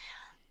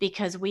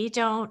 because we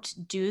don't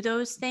do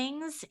those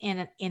things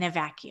in a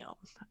vacuum.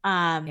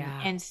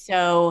 And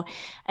so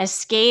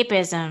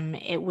escapism,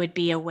 it would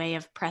be a way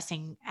of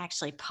pressing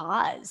actually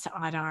pause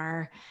on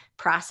our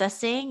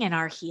processing and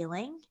our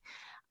healing.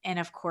 And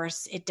of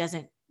course, it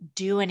doesn't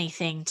do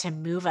anything to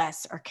move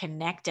us or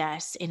connect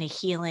us in a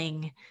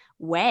healing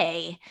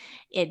way.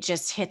 It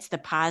just hits the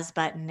pause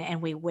button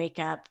and we wake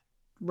up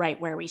right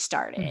where we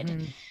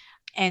started.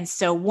 And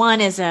so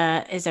one is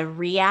a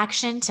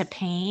reaction to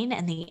pain,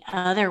 and the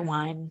other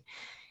one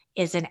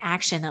is an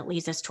action that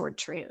leads us toward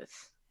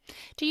truth.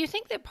 Do you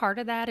think that part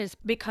of that is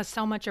because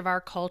so much of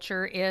our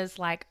culture is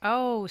like,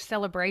 oh,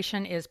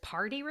 celebration is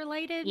party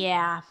related?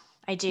 Yeah,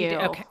 I do.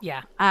 Okay,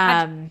 yeah.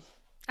 I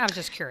was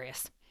just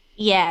curious.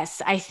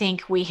 Yes, I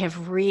think we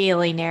have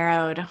really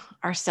narrowed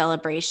our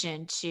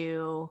celebration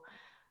to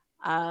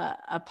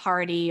a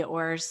party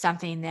or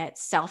something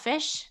that's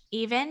selfish,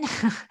 even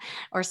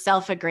or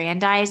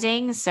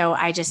self-aggrandizing. So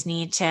I just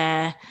need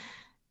to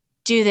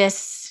do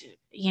this,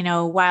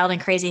 wild and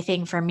crazy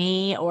thing for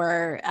me,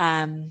 or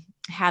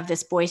have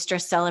this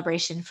boisterous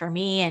celebration for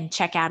me and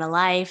check out of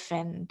life.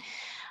 And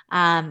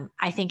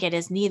I think it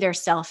is neither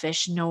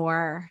selfish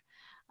nor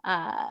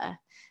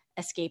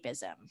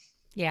escapism.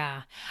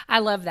 Yeah, I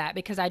love that,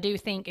 because I do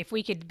think if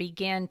we could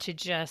begin to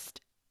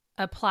just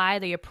apply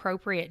the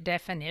appropriate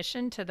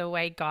definition to the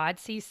way God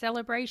sees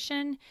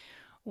celebration,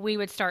 we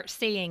would start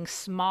seeing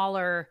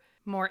smaller,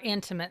 more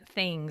intimate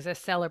things as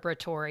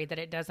celebratory, that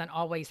it doesn't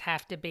always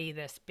have to be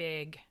this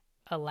big,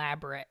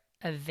 elaborate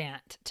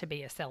event to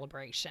be a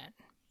celebration.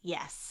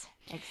 Yes,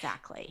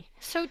 exactly.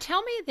 So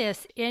tell me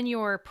this, in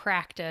your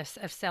practice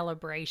of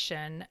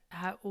celebration,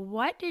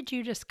 what did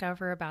you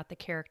discover about the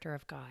character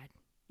of God?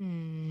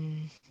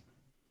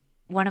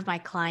 One of my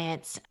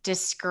clients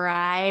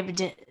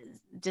describes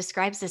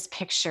this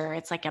picture.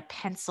 It's like a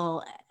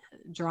pencil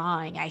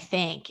drawing, I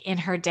think, in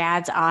her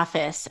dad's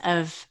office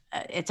of,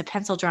 it's a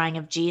pencil drawing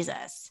of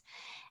Jesus,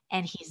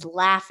 and he's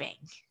laughing.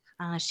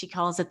 She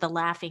calls it the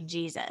laughing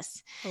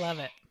Jesus. I love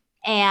it.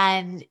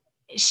 And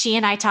she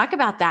and I talk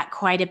about that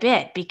quite a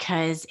bit,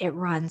 because it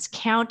runs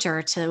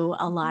counter to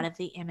a lot of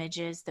the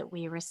images that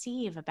we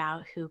receive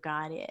about who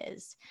God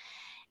is.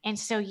 And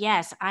so,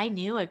 yes, I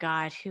knew a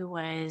God who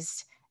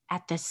was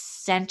at the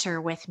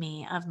center with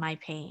me of my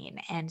pain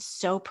and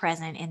so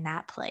present in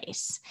that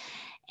place.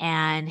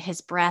 And his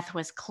breath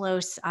was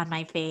close on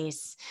my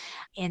face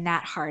in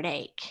that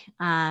heartache.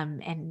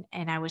 And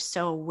I was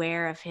so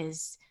aware of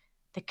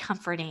the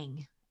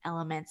comforting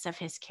elements of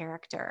his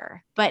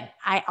character. But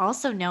I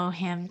also know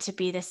him to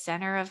be the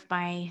center of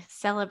my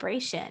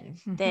celebration,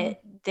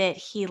 that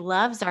he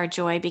loves our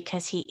joy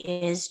because he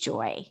is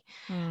joy.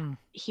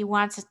 He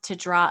wants to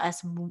draw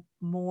us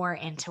more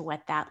into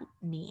what that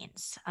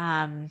means.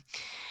 And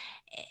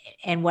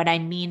what I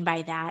mean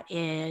by that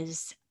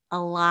is a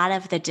lot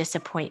of the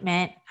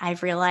disappointment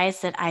I've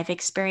realized that I've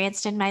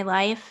experienced in my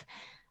life.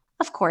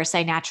 Of course,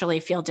 I naturally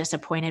feel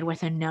disappointed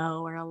with a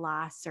no or a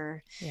loss,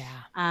 or,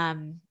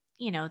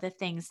 the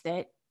things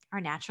that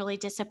are naturally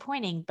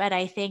disappointing. But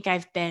I think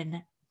I've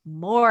been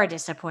more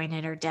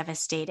disappointed or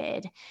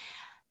devastated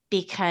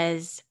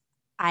because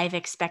I've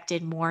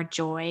expected more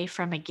joy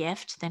from a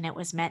gift than it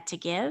was meant to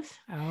give.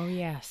 Oh,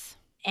 yes.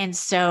 And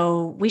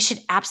so we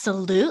should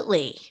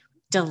absolutely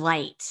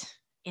delight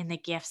in the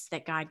gifts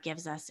that God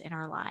gives us in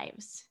our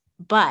lives.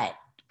 But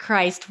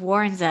Christ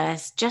warns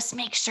us, just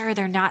make sure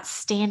they're not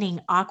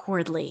standing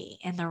awkwardly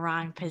in the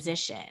wrong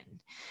position,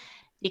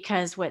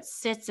 because what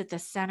sits at the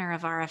center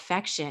of our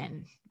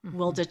affection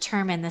will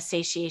determine the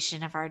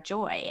satiation of our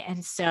joy.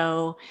 And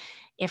so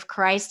if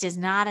Christ is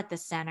not at the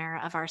center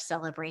of our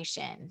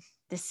celebration,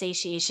 the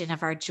satiation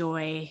of our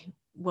joy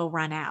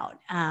run out.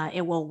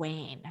 It will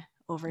wane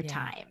over Yeah.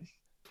 time.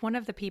 One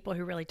of the people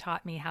who really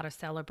taught me how to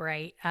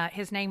celebrate,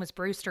 his name was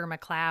Brewster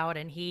McLeod,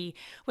 and he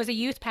was a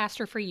youth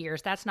pastor for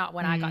years. That's not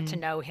when I got to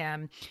know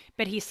him,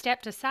 but he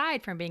stepped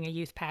aside from being a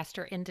youth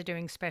pastor into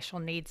doing special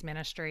needs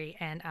ministry.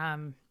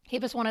 And he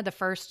was one of the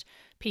first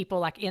people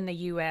like in the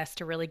U.S.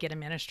 to really get a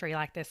ministry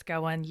like this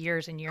going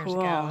years and years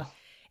ago. Cool.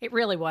 It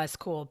really was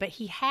cool. But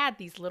he had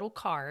these little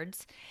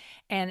cards,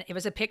 and it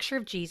was a picture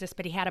of Jesus,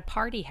 but he had a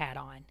party hat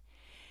on.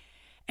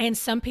 And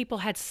some people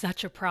had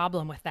such a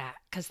problem with that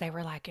because they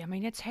were like, I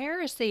mean, it's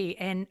heresy.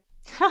 And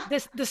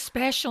the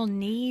special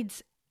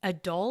needs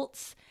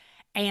adults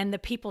and the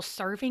people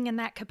serving in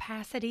that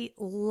capacity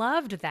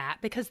loved that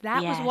because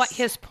that was what Yes.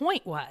 his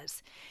point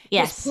was.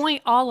 Yes. His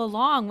point all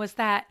along was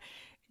that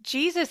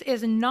Jesus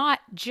is not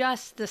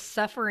just the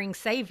suffering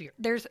Savior.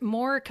 There's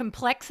more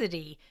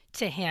complexity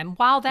to him.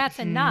 While that's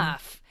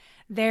enough,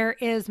 there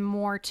is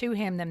more to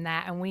him than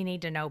that, and we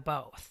need to know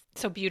both.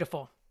 So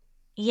beautiful.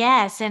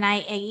 Yes. And I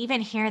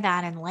even hear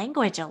that in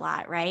language a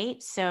lot,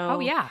 right? So Oh,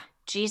 yeah.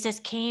 Jesus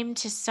came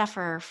to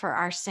suffer for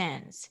our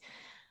sins.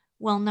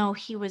 Well, no,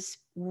 he was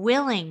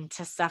willing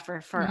to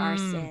suffer for our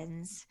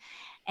sins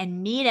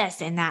and meet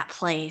us in that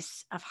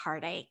place of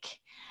heartache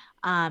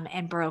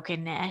and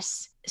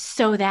brokenness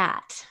so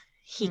that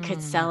he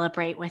could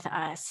celebrate with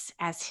us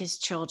as his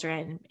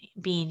children,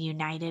 being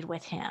united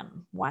with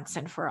him once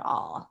and for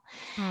all.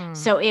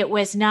 So it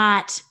was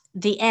not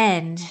the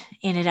end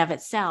in and of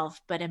itself,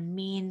 but a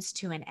means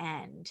to an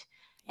end.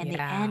 And the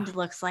end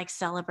looks like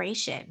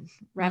celebration.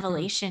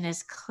 Revelation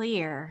is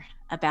clear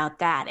about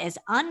that, as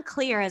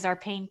unclear as our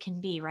pain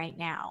can be right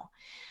now.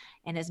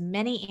 And as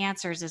many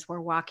answers as we're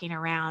walking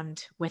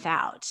around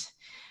without,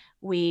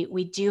 we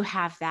do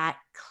have that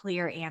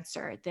clear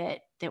answer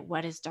that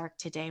what is dark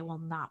today will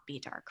not be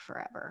dark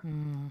forever.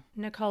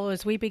 Nicole,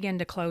 as we begin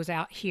to close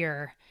out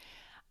here,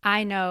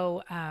 I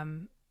know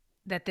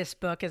that this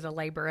book is a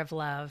labor of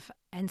love.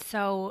 And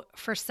so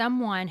for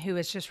someone who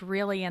is just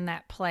really in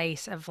that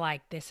place of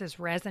like, this is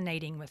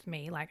resonating with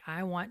me, like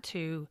I want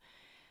to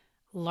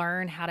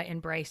learn how to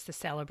embrace the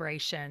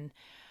celebration,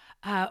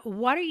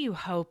 what are you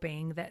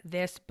hoping that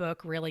this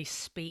book really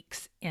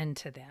speaks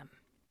into them?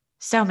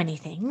 So many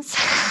things.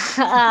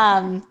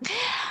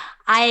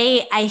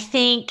 I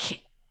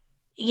think,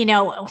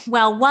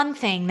 well, one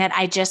thing that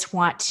I just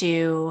want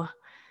to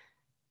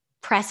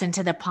press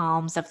into the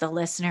palms of the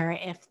listener,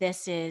 if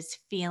this is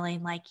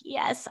feeling like,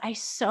 yes, I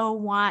so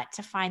want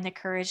to find the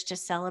courage to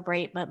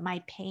celebrate, but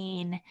my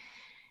pain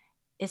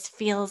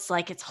feels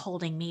like it's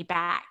holding me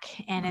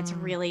back, and it's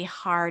really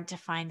hard to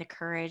find the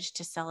courage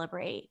to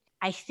celebrate.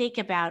 I think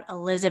about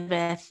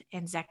Elizabeth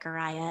and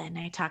Zechariah, and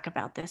I talk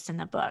about this in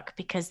the book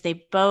because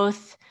they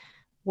both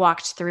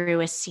walked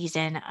through a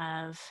season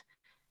of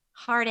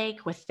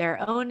heartache with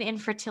their own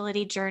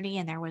infertility journey,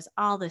 and there was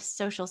all this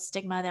social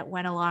stigma that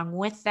went along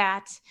with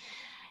that.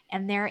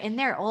 And they're in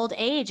their old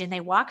age and they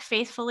walk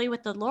faithfully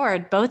with the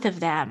Lord, both of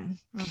them,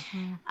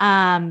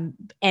 and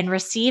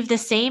receive the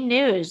same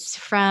news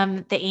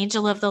from the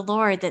angel of the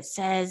Lord that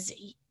says,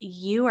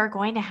 you are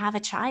going to have a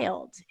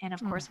child. And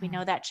of course, we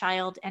know that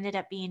child ended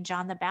up being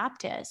John the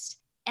Baptist.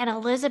 And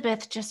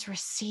Elizabeth just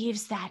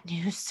receives that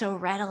news so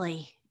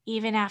readily,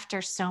 even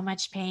after so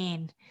much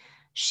pain.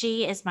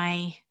 She is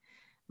my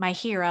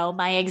hero,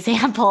 my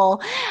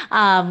example,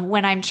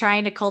 when I'm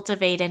trying to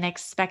cultivate an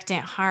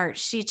expectant heart.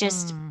 She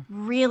just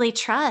really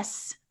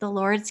trusts the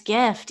Lord's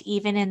gift,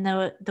 even in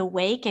the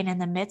wake and in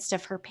the midst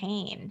of her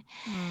pain.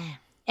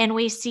 And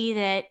we see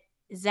that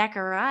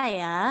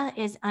Zechariah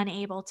is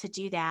unable to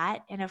do that.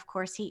 And of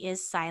course, he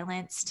is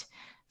silenced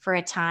for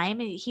a time.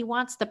 He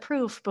wants the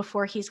proof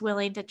before he's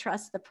willing to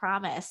trust the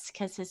promise,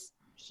 because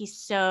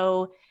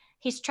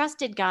he's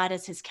trusted God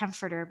as his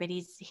comforter, but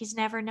he's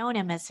never known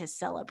him as his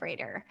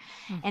celebrator.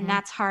 And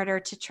that's harder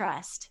to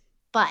trust.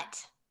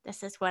 But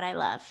this is what I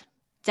love.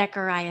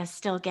 Zechariah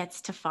still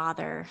gets to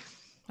father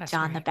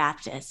John the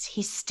Baptist.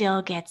 He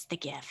still gets the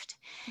gift.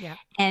 Yeah.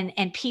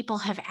 And people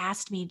have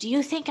asked me, do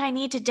you think I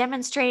need to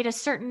demonstrate a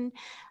certain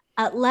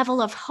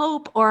level of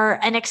hope or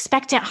an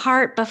expectant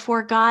heart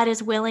before God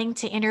is willing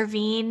to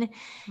intervene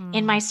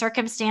in my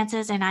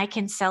circumstances and I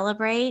can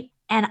celebrate?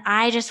 And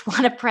I just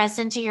want to press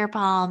into your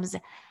palms,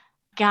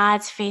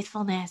 God's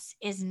faithfulness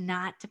is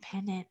not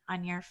dependent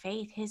on your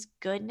faith. His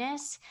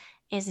goodness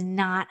is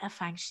not a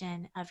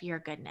function of your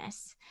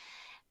goodness.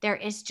 There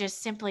is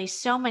just simply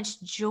so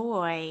much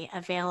joy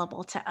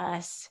available to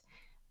us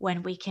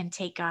when we can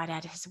take God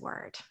at his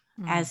word.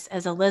 As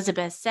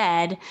Elizabeth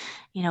said,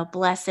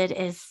 blessed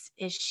is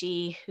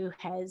she who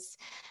has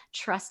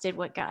trusted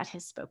what God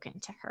has spoken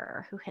to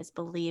her, who has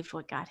believed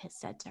what God has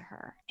said to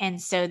her.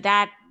 And so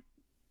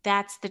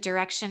that's the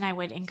direction I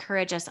would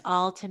encourage us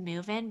all to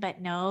move in,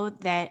 but know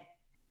that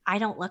I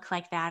don't look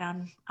like that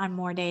on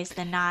more days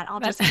than not. I'll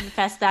just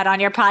confess that on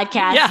your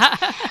podcast.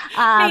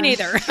 Yeah, me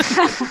neither.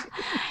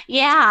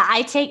 Yeah,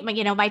 I take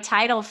my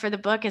title for the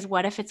book is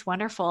What If It's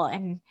Wonderful?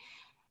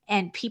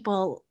 And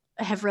people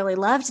have really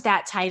loved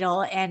that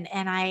title. And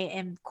I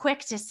am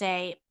quick to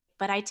say,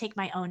 but I take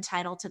my own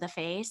title to the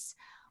face.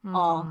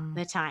 all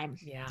the time.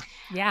 Yeah.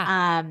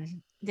 Yeah.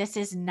 This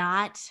is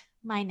not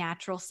my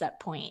natural set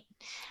point.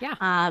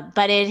 Yeah.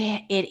 But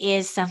it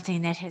is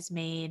something that has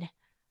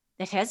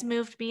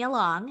moved me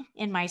along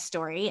in my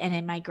story and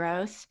in my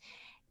growth,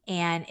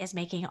 and is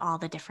making all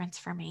the difference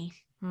for me.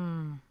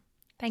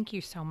 Thank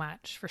you so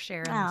much for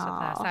sharing this with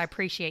us. Aw. I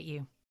appreciate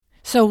you.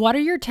 So what are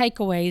your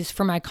takeaways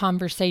from my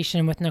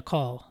conversation with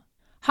Nicole?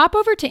 Hop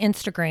over to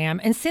Instagram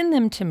and send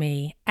them to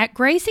me at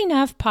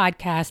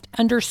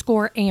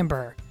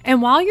GraceEnoughPodcast_Amber.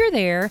 And while you're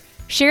there,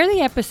 share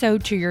the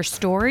episode to your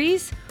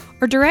stories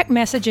or direct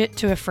message it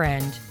to a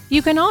friend.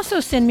 You can also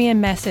send me a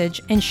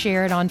message and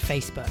share it on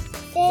Facebook.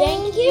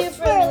 Thank you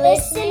for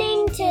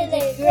listening to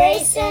the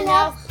Grace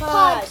Enough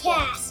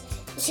Podcast.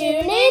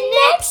 Tune in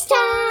next time.